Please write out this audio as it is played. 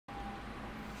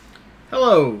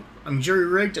Hello, I'm Jerry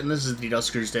Rigged, and this is the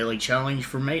Duskers Daily Challenge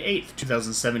for May 8th,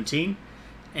 2017.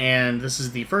 And this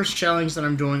is the first challenge that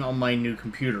I'm doing on my new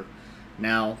computer.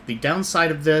 Now, the downside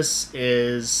of this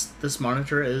is this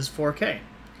monitor is 4K.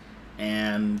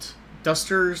 And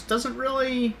Dusters wasn't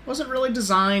really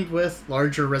designed with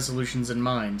larger resolutions in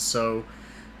mind, so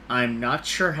I'm not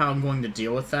sure how I'm going to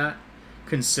deal with that,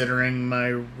 considering my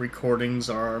recordings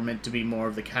are meant to be more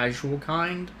of the casual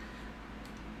kind.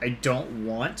 I don't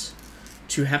want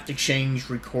to have to change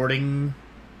recording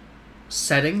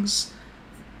settings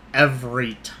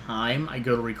every time I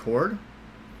go to record,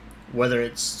 whether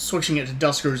it's switching it to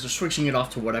Duskers or switching it off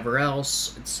to whatever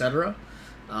else, etc.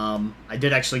 I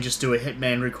did actually just do a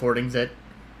Hitman recording that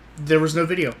there was no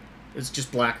video. It's just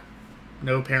black.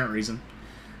 No apparent reason.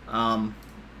 And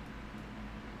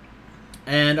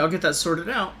I'll get that sorted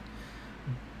out.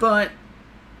 But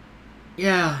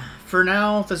yeah, for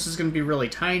now, this is going to be really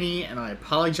tiny, and I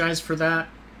apologize for that.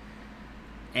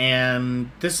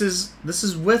 And this is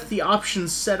with the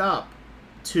options set up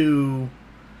to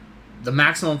the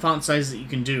maximum font size that you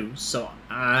can do. So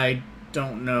I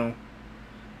don't know.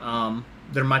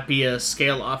 There might be a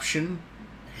scale option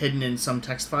hidden in some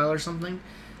text file or something.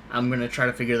 I'm going to try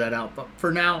to figure that out. But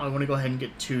for now, I want to go ahead and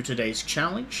get to today's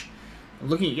challenge.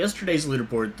 Looking at yesterday's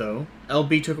leaderboard, though,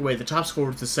 LB took away the top score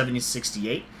with the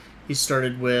 7068. He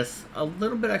started with a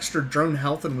little bit extra drone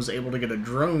health and was able to get a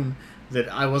drone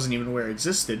that I wasn't even aware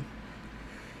existed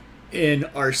in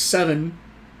R7,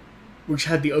 which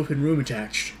had the open room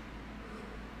attached.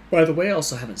 By the way, I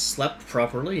also haven't slept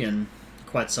properly in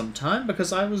quite some time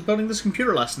because I was building this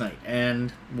computer last night,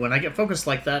 and when I get focused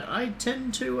like that, I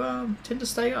tend to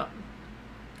stay up.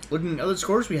 Looking at other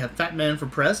scores, we have Fat Man for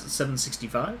Prez at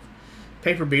 765,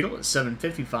 Paper Beetle at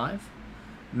 755,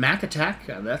 Mac Attack,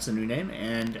 that's a new name,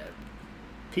 and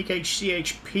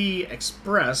PKCHP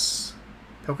Express,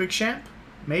 Pokechamp,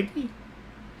 maybe?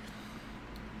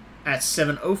 At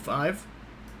 705.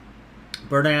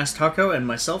 Burn-Ass Taco and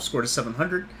myself scored a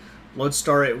 700.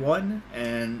 Lodestar81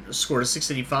 and scored a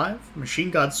 685.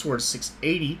 Machine God scored a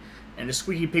 680. And a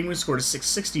Squeaky Penguin scored a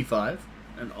 665.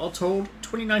 And all told,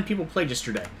 29 people played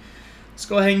yesterday. Let's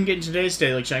go ahead and get into today's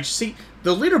daily challenge. See,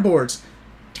 the leaderboards,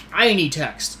 tiny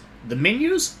text. The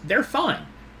menus, they're fine.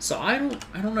 So I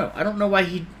don't know. I don't know why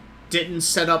he didn't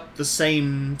set up the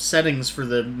same settings for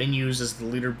the menus as the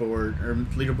leaderboard, or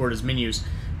leaderboard as menus.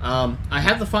 I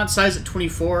have the font size at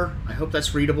 24. I hope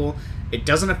that's readable. It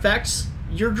doesn't affect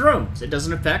your drones. It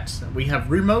doesn't affect. We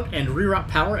have remote and reroute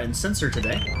power and sensor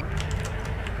today.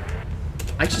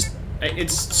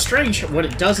 It's strange what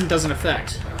it does and doesn't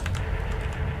affect.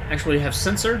 Actually, we have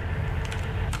sensor.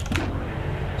 So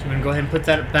I'm going to go ahead and put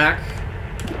that back.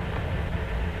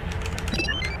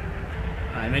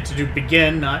 I meant to do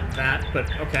begin, not that,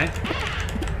 but okay.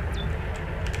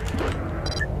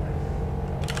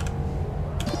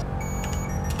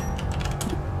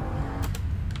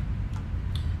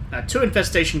 Two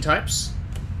infestation types.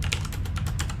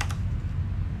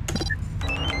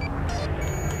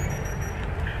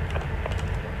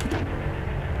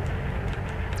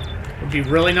 Would be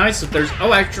really nice if there's...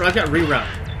 Oh, actually, I've got reroute.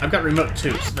 I've got remote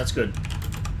too, so that's good.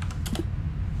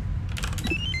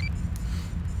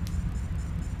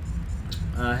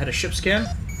 I had a ship scan.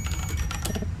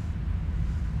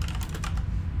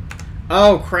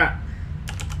 Oh, crap.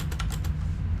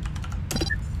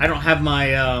 I don't have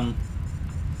my,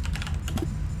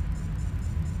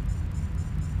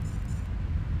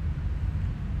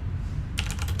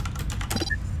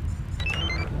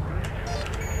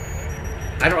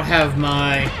 I don't have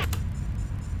my...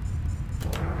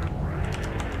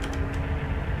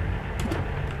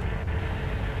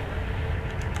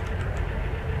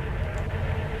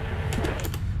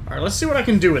 Alright, let's see what I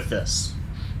can do with this.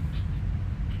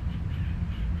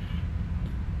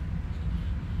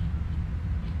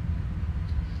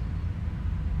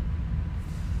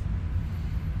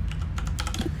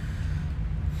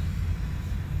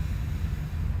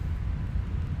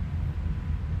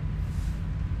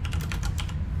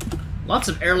 Lots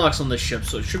of airlocks on this ship,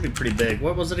 so it should be pretty big.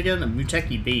 What was it again? A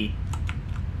Muteki B.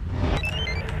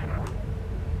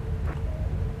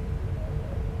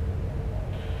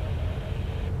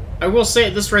 I will say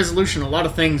at this resolution, a lot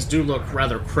of things do look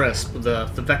rather crisp. The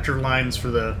vector lines for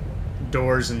the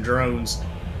doors and drones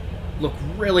look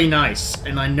really nice,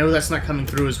 and I know that's not coming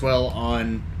through as well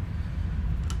on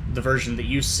the version that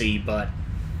you see, but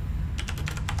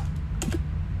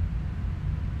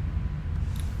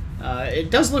it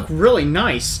does look really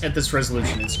nice at this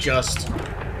resolution. It's just...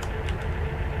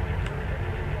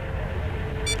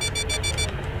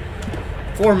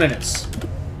 "4 minutes.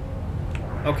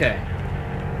 Okay.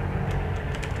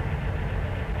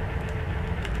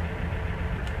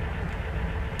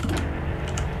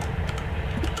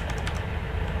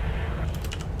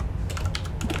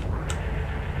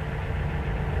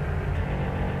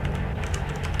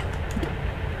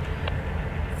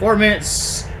 4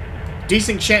 minutes.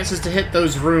 Decent chances to hit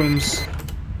those rooms.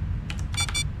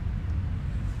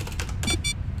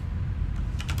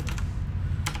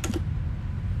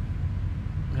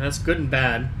 That's good and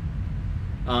bad.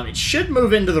 It should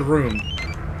move into the room.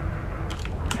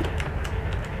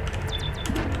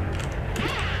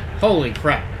 Holy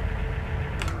crap.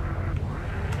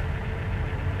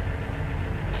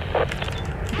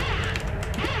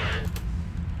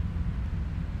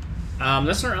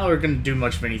 That's not really going to do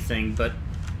much of anything, but...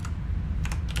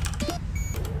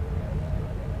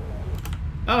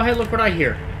 Oh, hey, look what I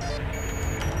hear.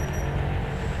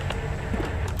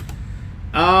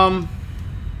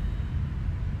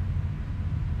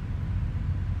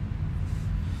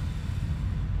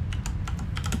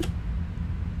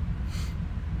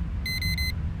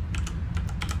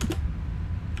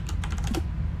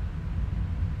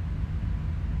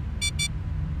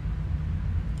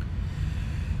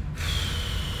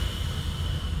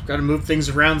 Got to move things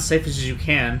around as safe as you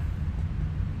can.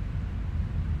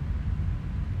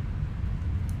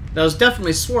 That was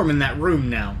definitely Swarm in that room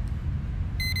now.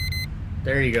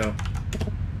 There you go.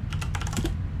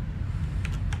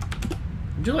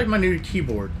 I do like my new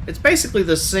keyboard. It's basically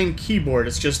the same keyboard,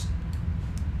 it's just...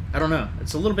 I don't know.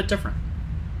 It's a little bit different.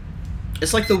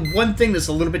 It's like the one thing that's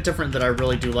a little bit different that I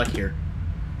really do like here.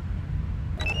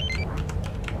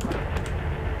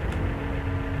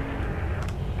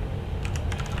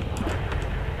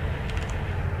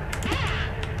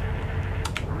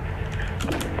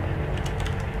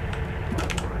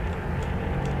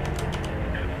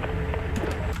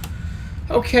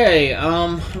 Okay, I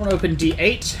want to open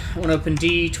D8. I want to open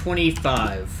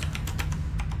D25.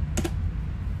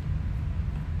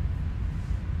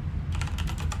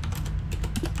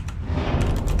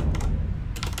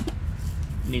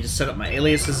 Need to set up my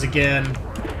aliases again.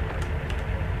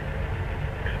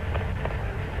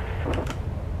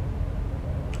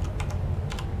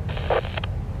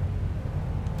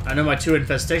 I know my 2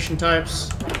 infestation types.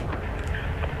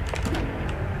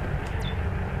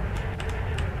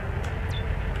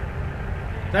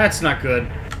 That's not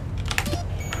good.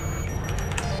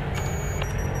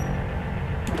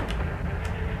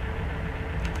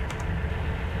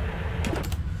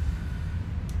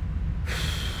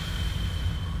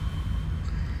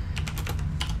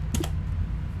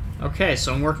 Okay,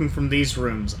 so I'm working from these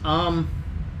rooms.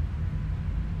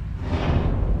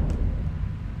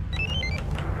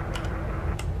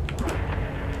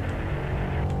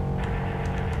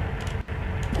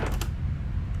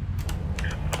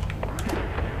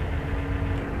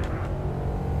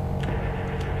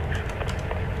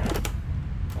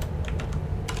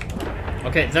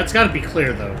 Okay, that's gotta be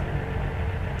clear, though.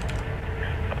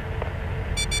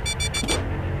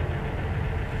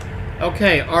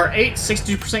 Okay, R8,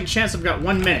 62% chance I've got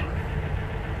 1 minute.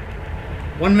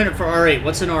 1 minute for R8.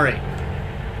 What's in R8?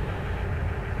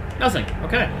 Nothing.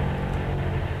 Okay.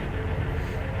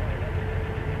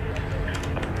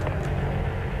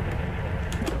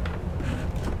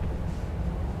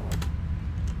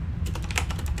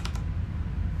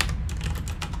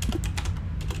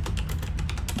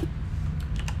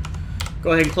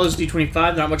 Go ahead and close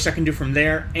D25. Not much I can do from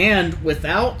there. And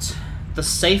without the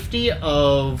safety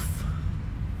of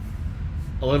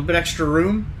a little bit extra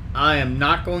room, I am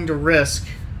not going to risk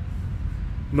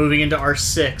moving into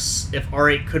R6 if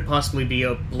R8 could possibly be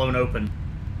blown open.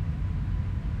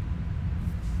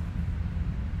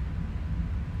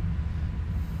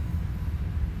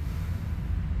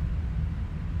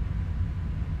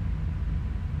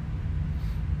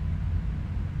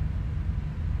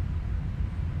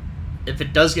 If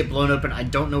it does get blown open, I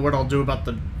don't know what I'll do about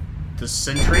the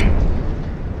sentry.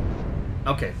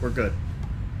 Okay, we're good.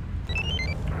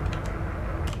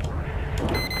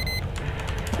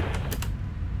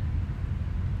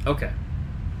 Okay.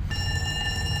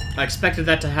 I expected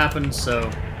that to happen, so...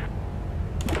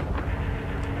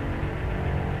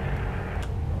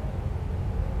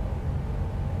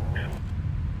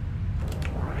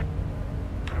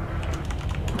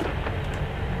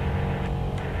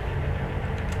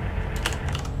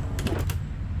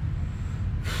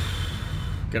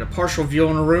 Get a partial view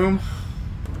in a room.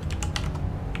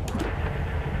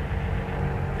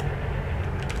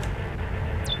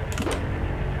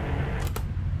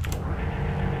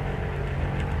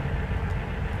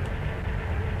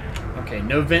 Okay,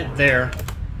 no vent there.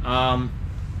 Let's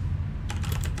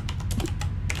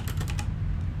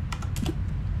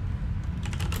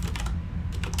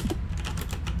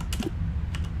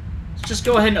just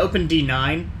go ahead and open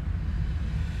D9.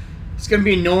 It's going to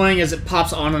be annoying as it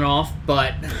pops on and off,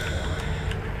 but...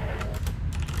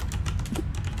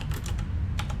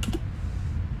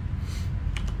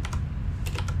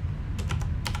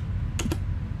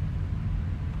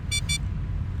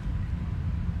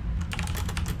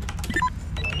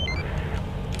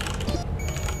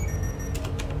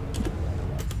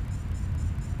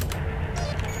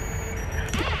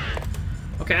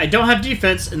 Okay, I don't have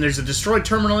defense, and there's a destroyed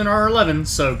terminal in R11,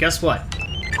 so guess what?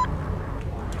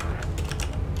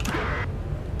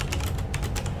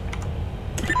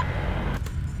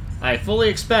 I fully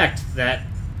expect that...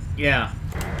 Yeah.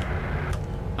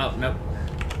 Oh, nope.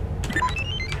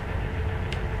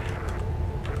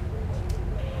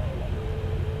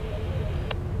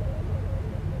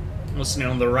 Listening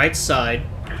on the right side.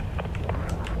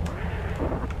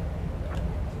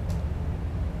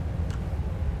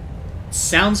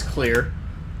 Sounds clear.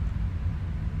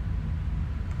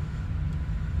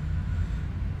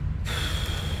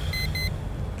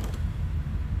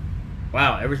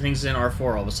 Wow, everything's in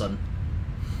R4 all of a sudden.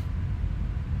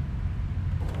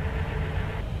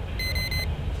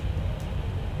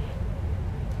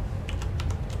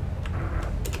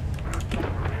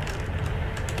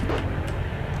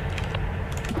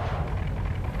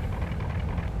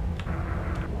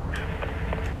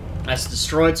 That's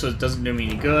destroyed, so it doesn't do me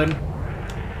any good.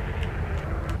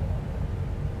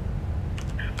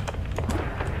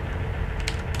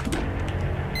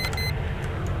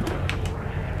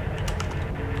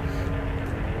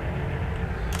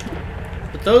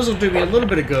 But those will do me a little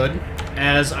bit of good,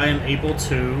 as I am able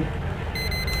to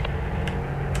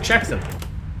check them.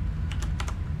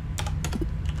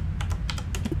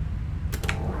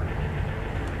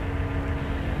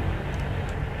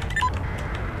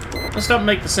 Let's not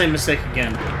make the same mistake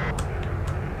again.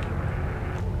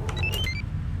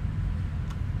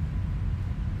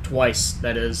 Twice,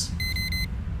 that is.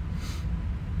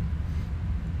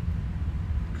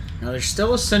 Now there's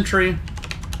still a sentry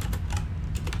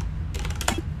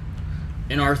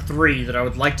in R3 that I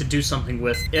would like to do something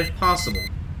with, if possible.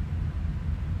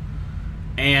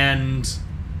 And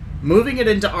moving it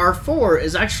into R4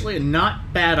 is actually a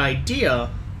not bad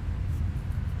idea.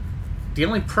 The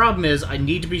only problem is I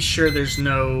need to be sure there's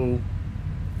no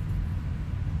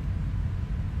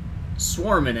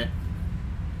swarm in it.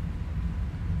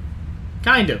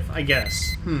 Kind of, I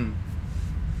guess.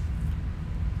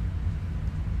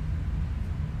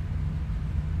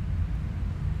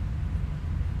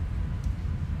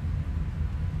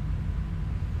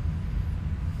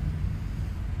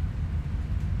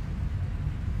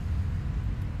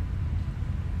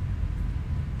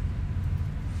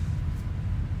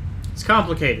 It's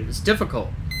complicated. It's difficult.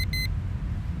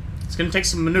 It's going to take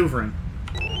some maneuvering.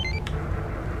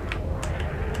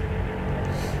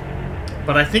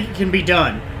 But I think it can be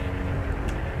done.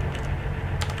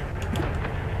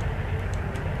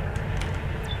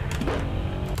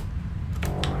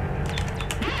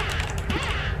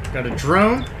 Got a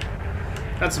drone.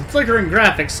 Got some flickering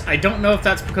graphics. I don't know if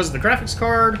that's because of the graphics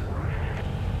card,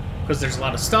 because there's a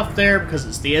lot of stuff there, because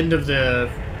it's the end of the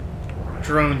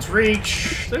drone's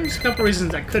reach. There's a couple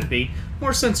reasons that could be.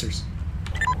 More sensors.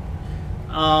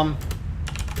 Ah,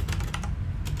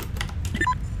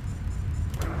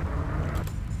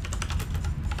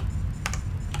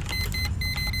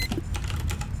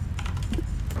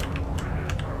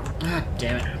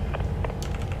 damn it.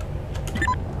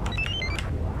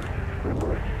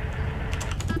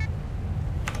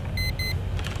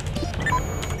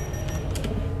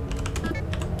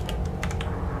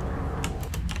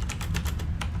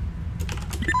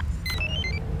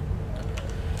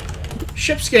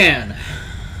 Ship scan.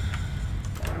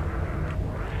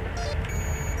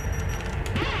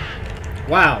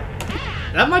 Wow.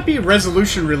 That might be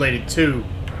resolution related too.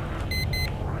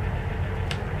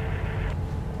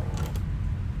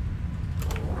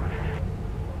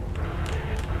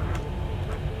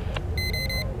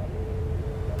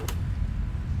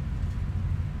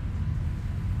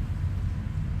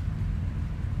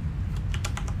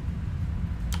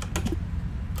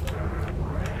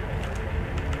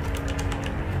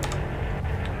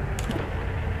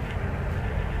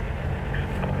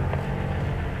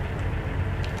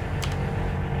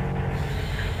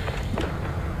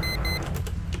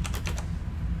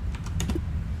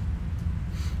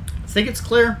 I think it's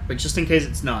clear, but just in case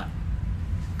it's not.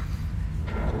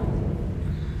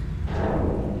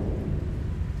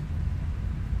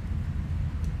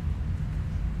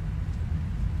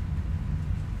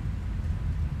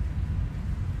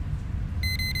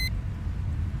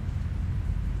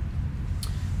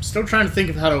 I'm still trying to think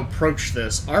of how to approach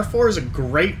this. R4 is a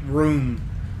great room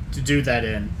to do that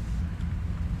in.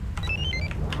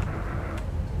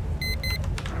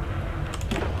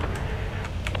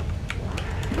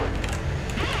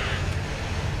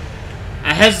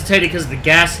 I hesitated because of the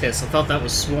gas hiss. I thought that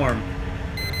was swarm.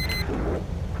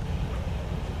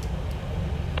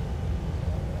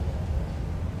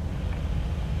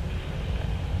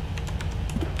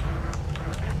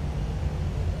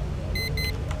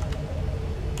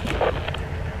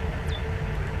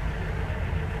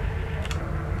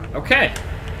 Okay.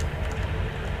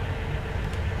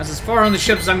 That's as far on the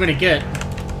ship as I'm gonna get.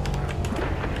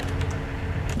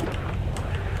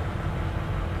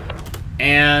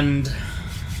 And...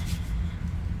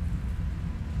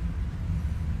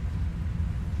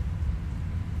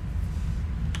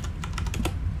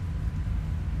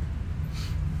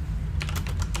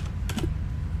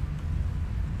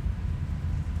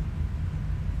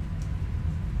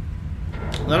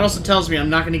 that also tells me I'm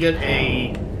not going to get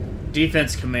a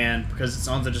defense command because it's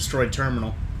on the destroyed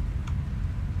terminal.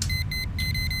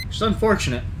 Which is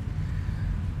unfortunate.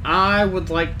 I would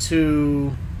like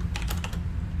to...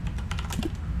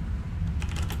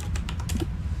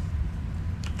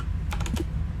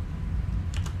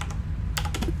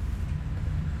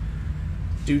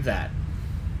 do that.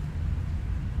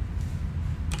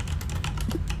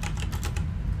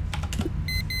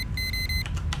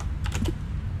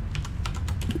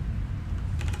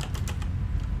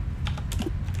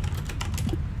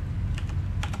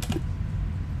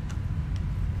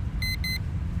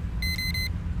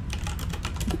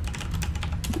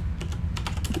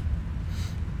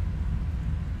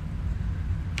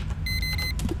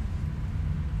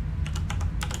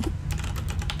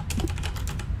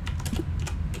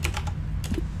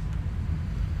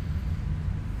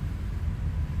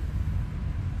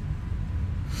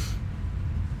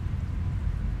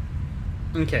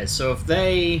 Okay, so if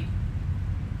they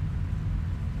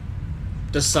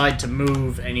decide to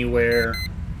move anywhere...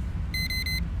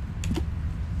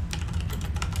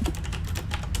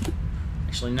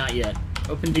 Actually, not yet.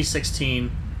 Open D16.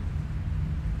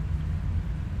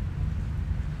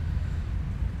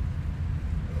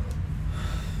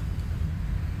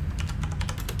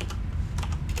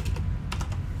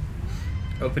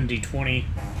 Open D20.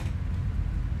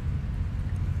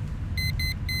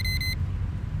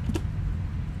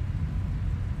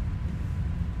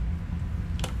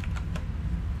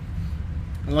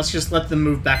 And let's just let them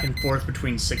move back and forth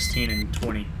between 16 and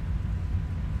 20.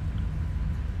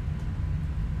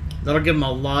 That'll give them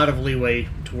a lot of leeway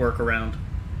to work around.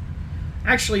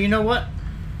 Actually, you know what?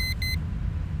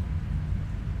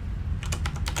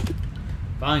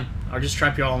 Fine. I'll just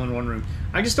trap you all in one room.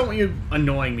 I just don't want you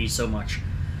annoying me so much.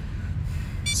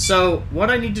 So, what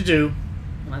I need to do...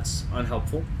 Well, that's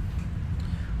unhelpful.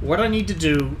 What I need to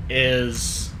do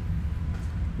is...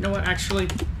 You know what, actually...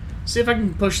 See if I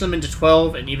can push them into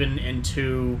 12 and even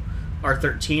into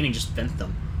R13 and just vent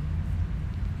them.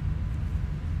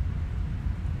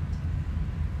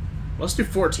 Let's do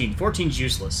 14. 14's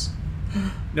useless.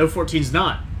 No, 14's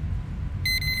not.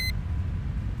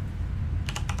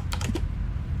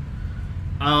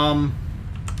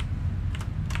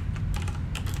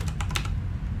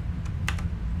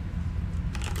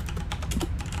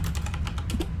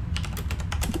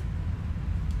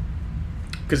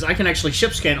 Because I can actually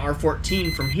ship scan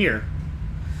R14 from here.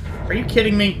 Are you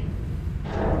kidding me?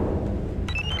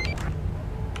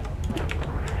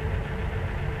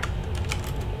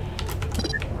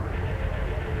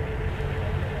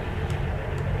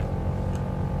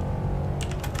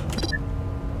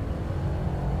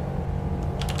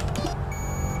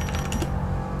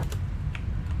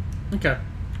 Okay.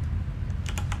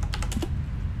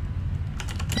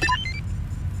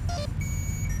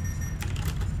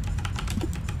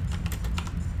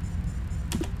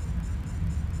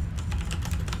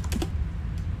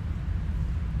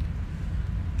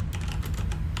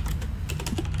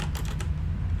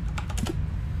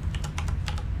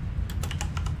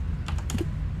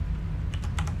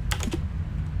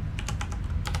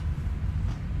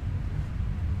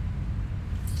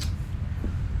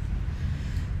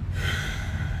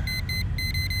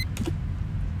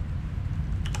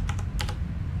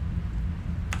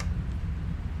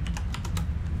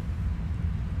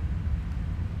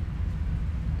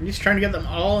 I'm just trying to get them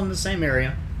all in the same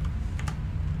area.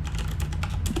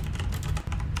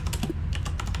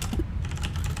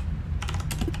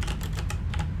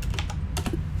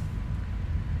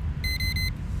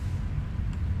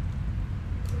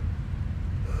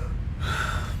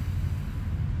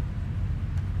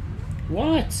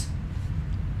 What?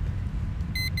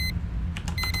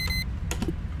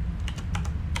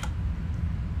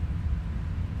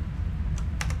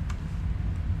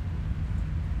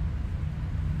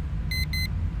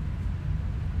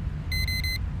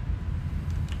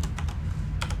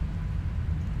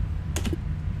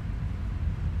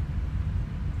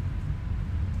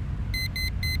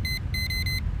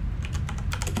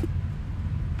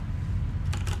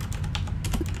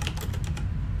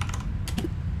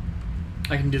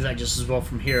 I can do that just as well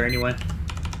from here anyway.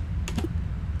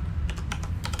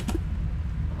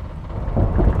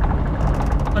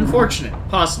 Unfortunate,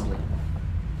 possibly.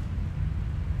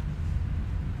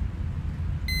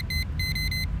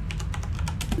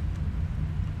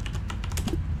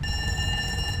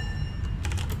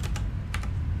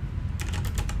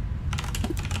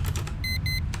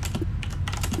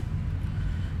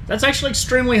 That's actually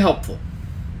extremely helpful.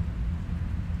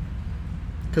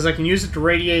 Because I can use it to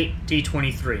radiate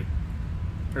D23.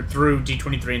 Or through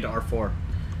D23 into R4.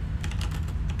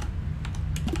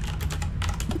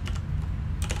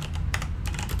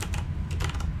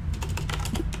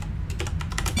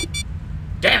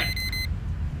 Damn it!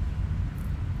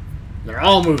 They're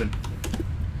all moving.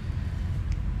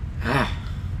 Ah.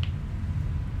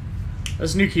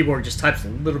 This new keyboard just types a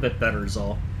little bit better is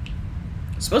all.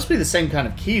 It's supposed to be the same kind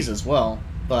of keys as well,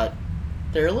 but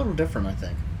they're a little different, I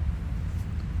think.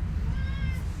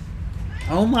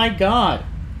 Oh my god!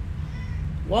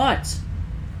 What?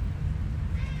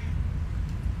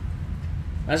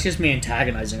 That's just me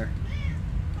antagonizing her.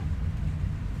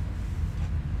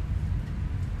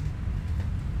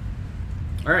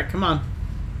 Alright, come on.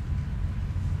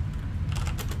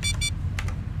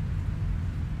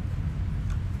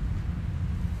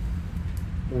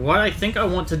 What I think I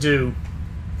want to do...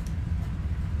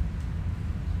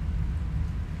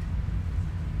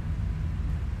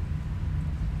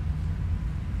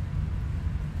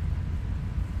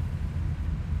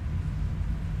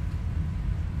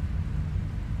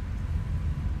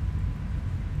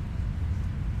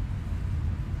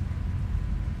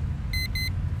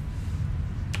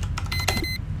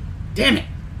 Damn it!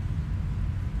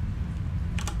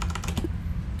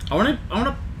 I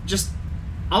wanna just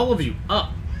all of you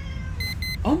up.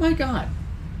 Oh my god.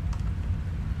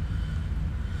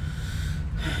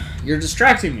 You're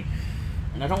distracting me.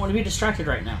 And I don't want to be distracted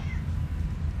right now.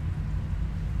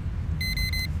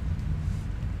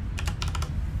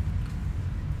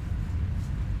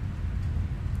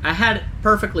 I had it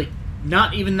perfectly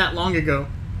not even that long ago.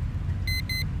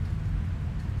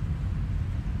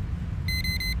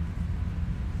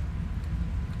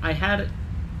 I had it,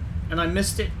 and I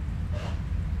missed it.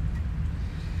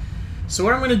 So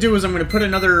what I'm going to do is I'm going to put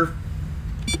another...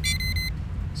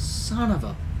 Son of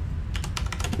a...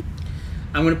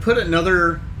 I'm going to put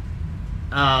another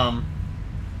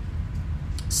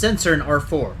sensor in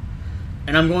R4.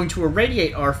 And I'm going to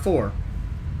irradiate R4.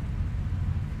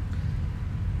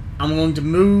 I'm going to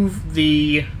move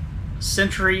the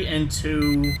sentry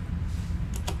into...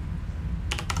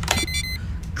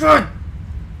 God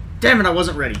damn it, I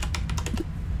wasn't ready.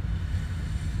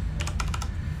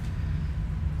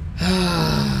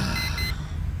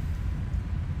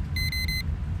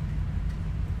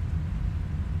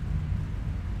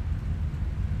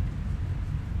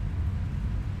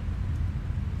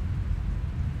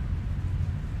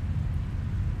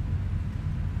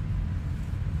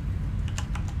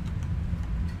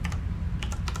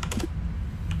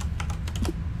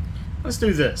 Let's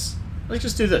do this. Let's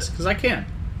just do this, because I can.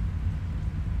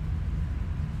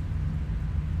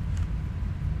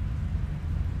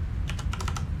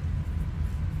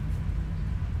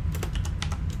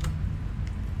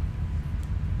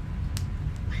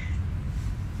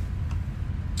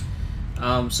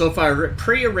 So if I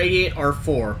pre-irradiate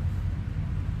R4,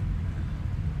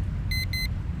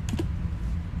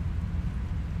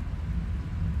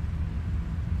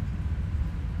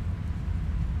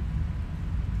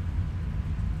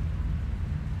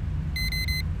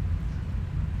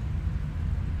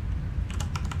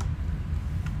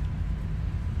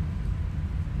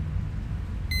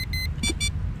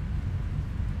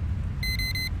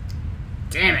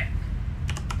 damn it.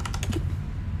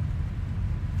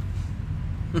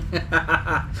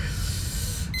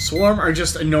 Swarm are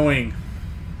just annoying.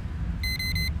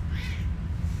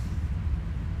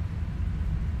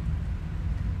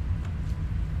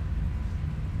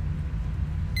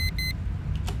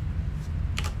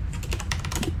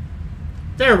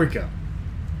 There we go.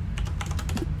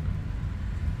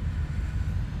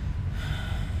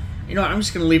 You know what, I'm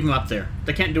just going to leave them up there.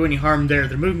 They can't do any harm there.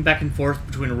 They're moving back and forth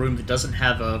between a room that doesn't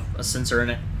have a sensor in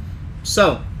it.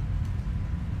 So,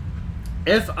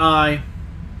 if I'm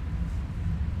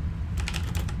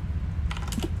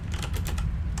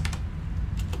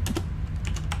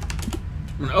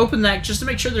going to open that just to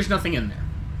make sure there's nothing in there.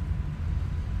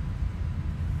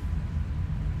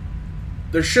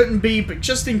 There shouldn't be, but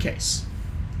just in case.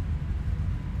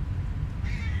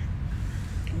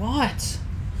 What?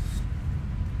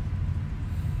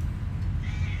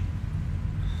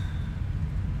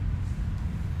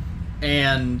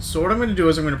 And so what I'm going to do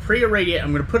is I'm going to pre-irradiate.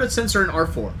 I'm going to put a sensor in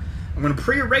R4. I'm going to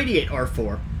pre-irradiate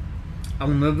R4.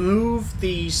 I'm going to move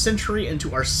the sentry into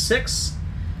R6.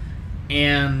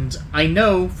 And I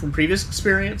know from previous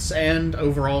experience and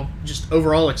overall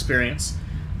experience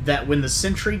that when the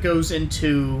sentry goes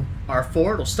into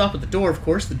R4, it'll stop at the door, of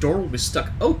course. The door will be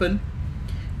stuck open.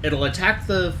 It'll attack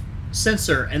the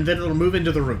sensor, and then it'll move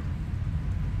into the room.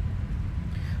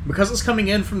 Because it's coming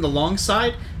in from the long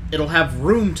side, it'll have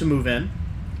room to move in,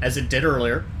 as it did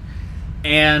earlier,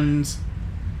 and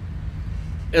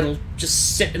it'll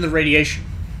just sit in the radiation.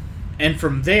 And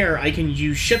from there, I can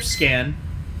use ship scan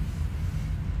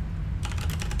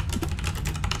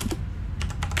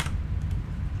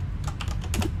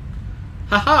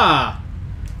haha!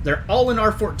 They're all in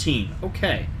R14.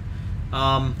 Okay.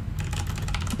 I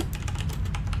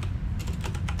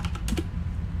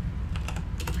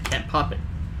can't pop it.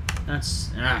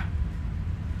 That's...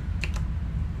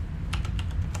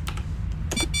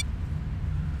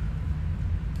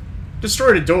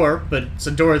 Destroyed a door, but it's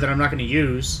a door that I'm not going to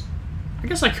use. I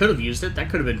guess I could have used it.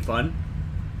 That could have been fun.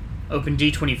 Open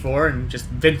D24 and just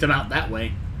vent them out that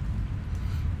way.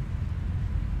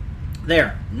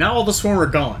 There. Now all the swarm are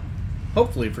gone.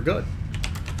 Hopefully for good.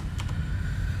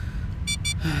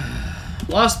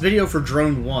 Lost video for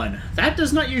Drone 1. That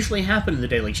does not usually happen in the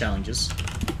daily challenges.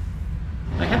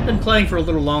 I have been playing for a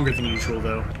little longer than usual,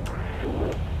 though.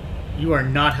 You are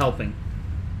not helping.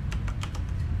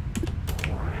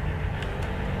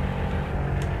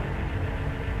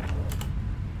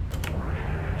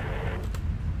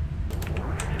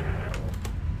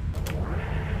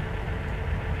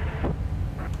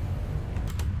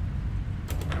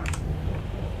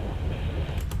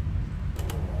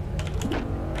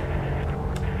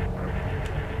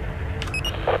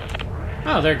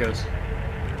 Oh, there it goes.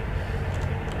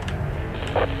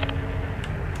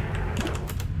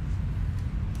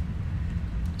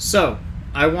 So,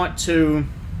 I want to...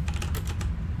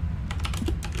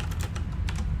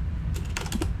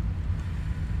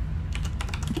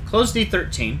 close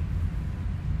D13.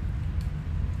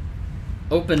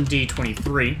 Open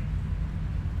D23.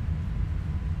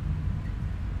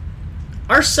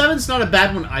 R7's not a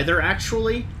bad one either,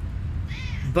 actually.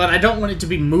 But I don't want it to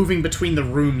be moving between the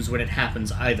rooms when it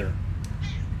happens either.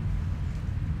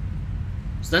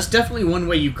 So that's definitely one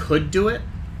way you could do it.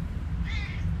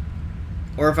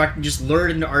 Or if I can just lure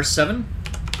it into R7.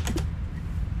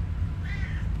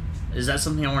 Is that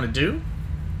something I want to do?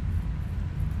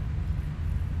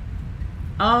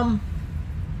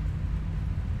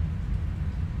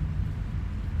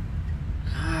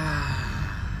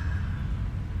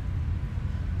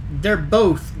 They're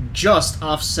both just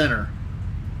off-center.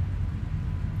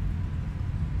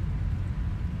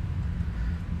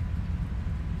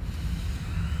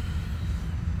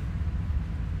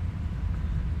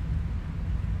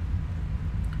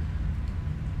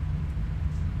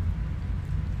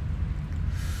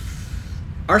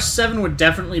 R7 would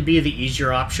definitely be the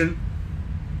easier option.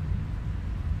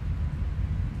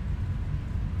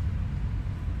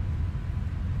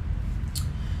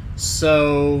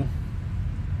 So...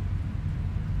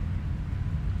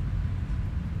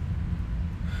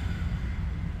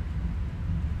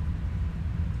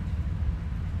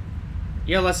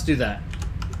 yeah, let's do that.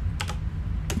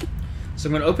 So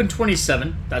I'm going to open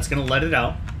 27. That's going to let it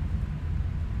out.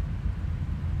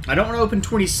 I don't want to open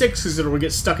 26 because it'll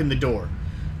get stuck in the door.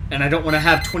 And I don't want to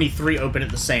have 23 open at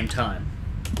the same time.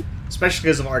 Especially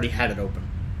because I've already had it open.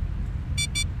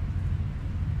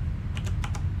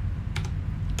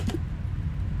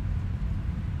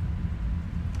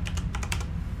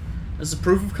 As a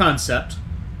proof of concept.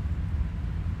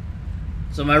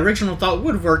 So my original thought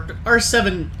would have worked.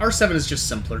 R7 is just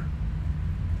simpler.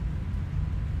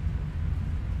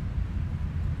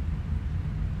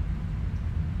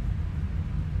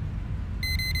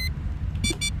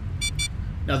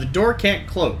 Now the door can't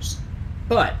close,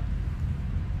 but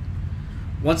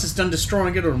once it's done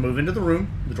destroying it, it'll move into the room,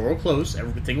 the door will close,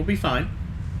 everything will be fine.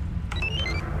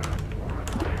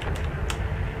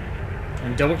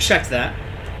 And double check that,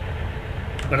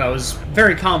 but I was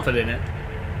very confident in it.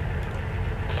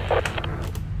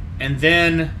 And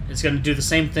then it's going to do the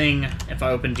same thing if I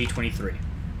open D23.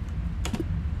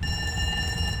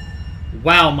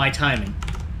 Wow, my timing.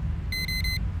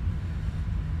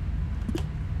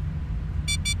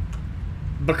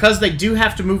 Because they do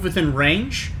have to move within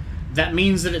range, that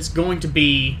means that it's going to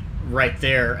be right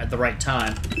there at the right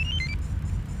time.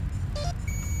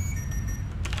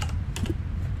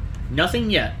 Nothing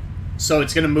yet. So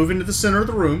it's going to move into the center of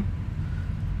the room,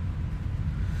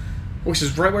 which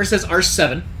is right where it says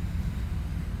R7.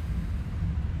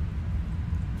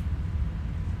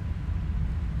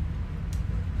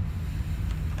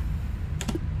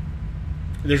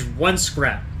 There's one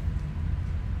scrap.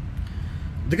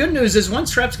 The good news is one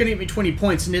scrap's going to get me 20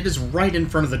 points, and it is right in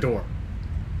front of the door.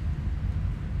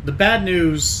 The bad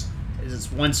news is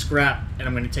it's one scrap, and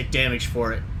I'm going to take damage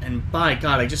for it. And by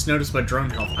God, I just noticed my drone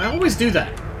health. I always do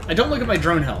that. I don't look at my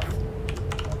drone health.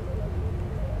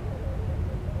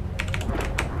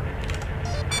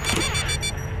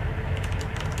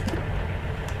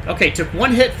 Okay, took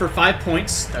 1 hit for 5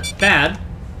 points. That's bad.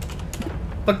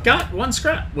 But got 1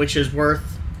 scrap, which is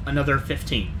worth another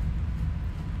 15.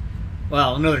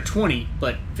 Well, another 20,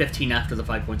 but 15 after the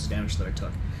 5 points of damage that I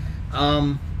took.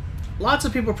 Lots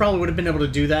of people probably would have been able to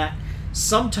do that.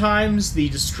 Sometimes the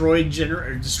destroyed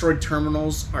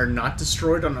terminals are not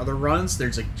destroyed on other runs.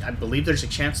 I believe there's a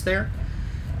chance there.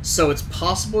 So it's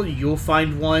possible you'll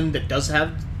find one that does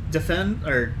have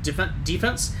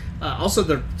defense. Also,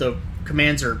 the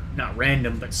commands are not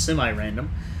random, but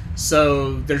semi-random.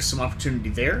 So there's some opportunity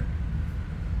there.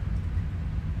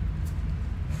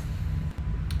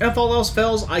 If all else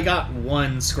fails, I got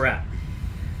 1 scrap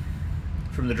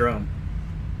from the drone.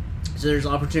 So there's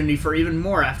opportunity for even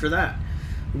more after that.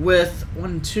 With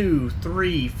 1, 2,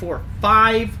 3, 4,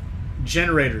 5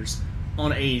 generators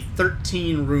on a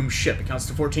 13-room ship. It counts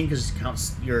to 14 because it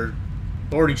counts your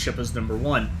boarding ship as number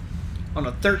 1. On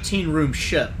a 13-room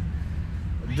ship,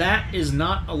 that is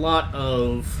not a lot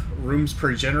of rooms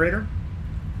per generator.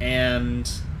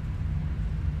 And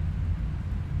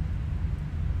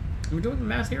am I doing the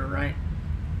math here right?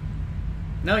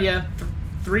 No, yeah.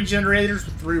 3 generators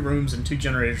with 3 rooms and 2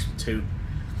 generators with 2.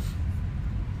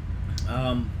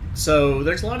 So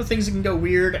there's a lot of things that can go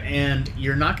weird, and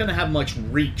you're not going to have much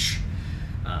reach.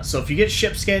 So if you get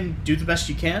ship scan, do the best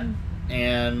you can.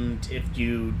 And if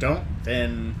you don't,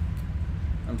 then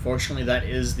unfortunately that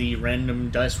is the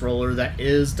random dice roller that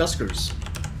is Duskers.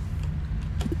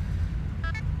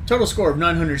 Total score of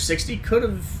 960 could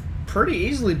have pretty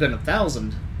easily been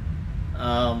 1,000.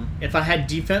 If I had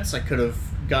defense, I could have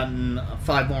gotten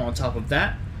 5 more on top of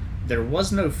that. There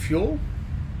was no fuel.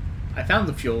 I found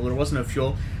the fuel. There was no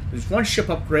fuel. There's 1 ship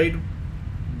upgrade,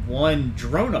 1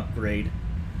 drone upgrade.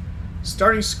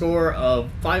 Starting score of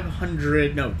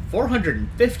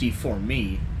 450 for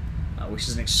me, which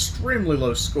is an extremely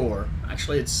low score.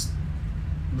 Actually, it's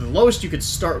the lowest you could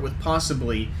start with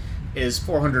possibly is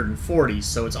 440,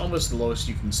 so it's almost the lowest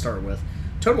you can start with.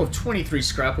 Total of 23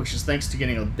 scrap, which is thanks to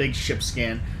getting a big ship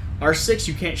scan. R6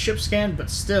 you can't ship scan, but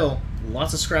still,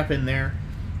 lots of scrap in there.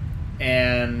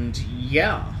 And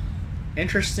yeah,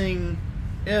 interesting,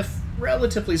 if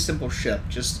relatively simple ship.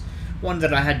 Just one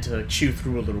that I had to chew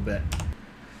through a little bit.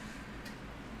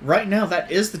 Right now,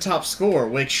 that is the top score,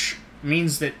 which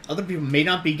means that other people may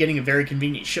not be getting a very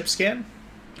convenient ship scan.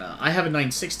 I have a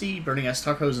 960, Burning Ass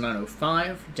Taco is a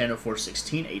 905, Dano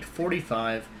 416,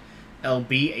 845,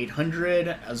 LB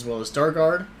 800, as well as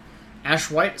Dargard,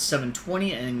 Ash White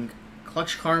 720, and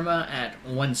Clutch Karma at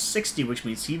 160, which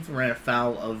means he ran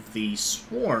afoul of the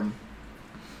Swarm.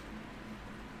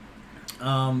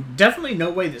 Definitely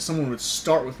no way that someone would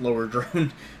start with lower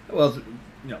drone. Well,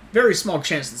 very small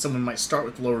chance that someone might start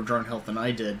with lower drone health than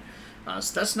I did.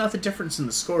 So that's not the difference in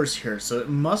the scores here. So it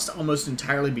must almost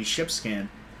entirely be ship scan.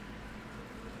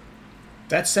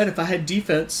 That said, if I had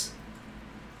defense,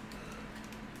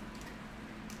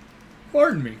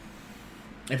 pardon me,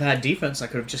 if I had defense, I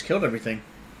could have just killed everything.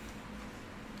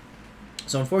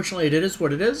 So unfortunately, it is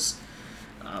what it is.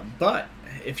 But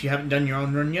if you haven't done your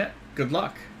own run yet, good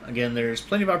luck. Again, there's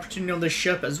plenty of opportunity on this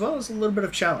ship, as well as a little bit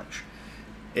of challenge.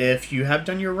 If you have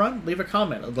done your run, leave a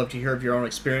comment. I'd love to hear of your own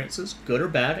experiences, good or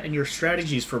bad, and your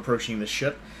strategies for approaching this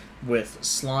ship with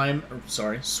Swarm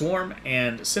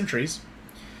and Sentries.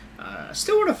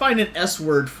 Still want to find an S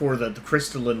word for the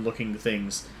crystalline-looking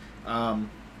things.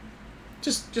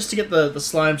 Just to get the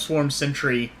Slime, Swarm,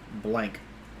 Sentry blank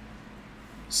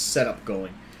setup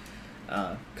going.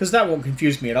 Because that won't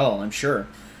confuse me at all, I'm sure.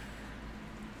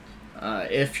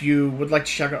 If you would like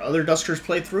to check out other Duskers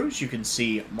playthroughs, you can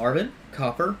see Marvin,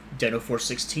 Copper, Deno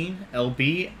 416,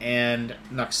 LB, and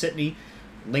Noxitney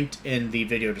linked in the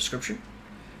video description.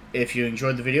 If you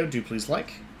enjoyed the video, do please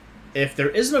like. If there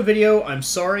is no video, I'm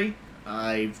sorry.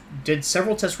 I did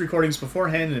several test recordings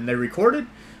beforehand, and they recorded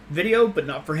video, but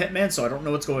not for Hitman, so I don't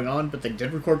know what's going on, but they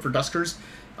did record for Duskers,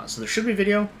 so there should be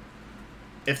video.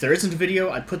 If there isn't a video,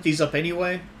 I put these up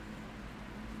anyway,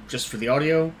 just for the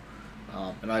audio.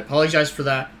 And I apologize for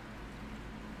that.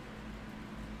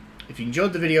 If you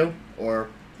enjoyed the video, or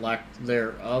lack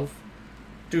thereof,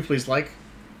 do please like,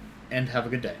 and have a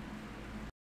good day.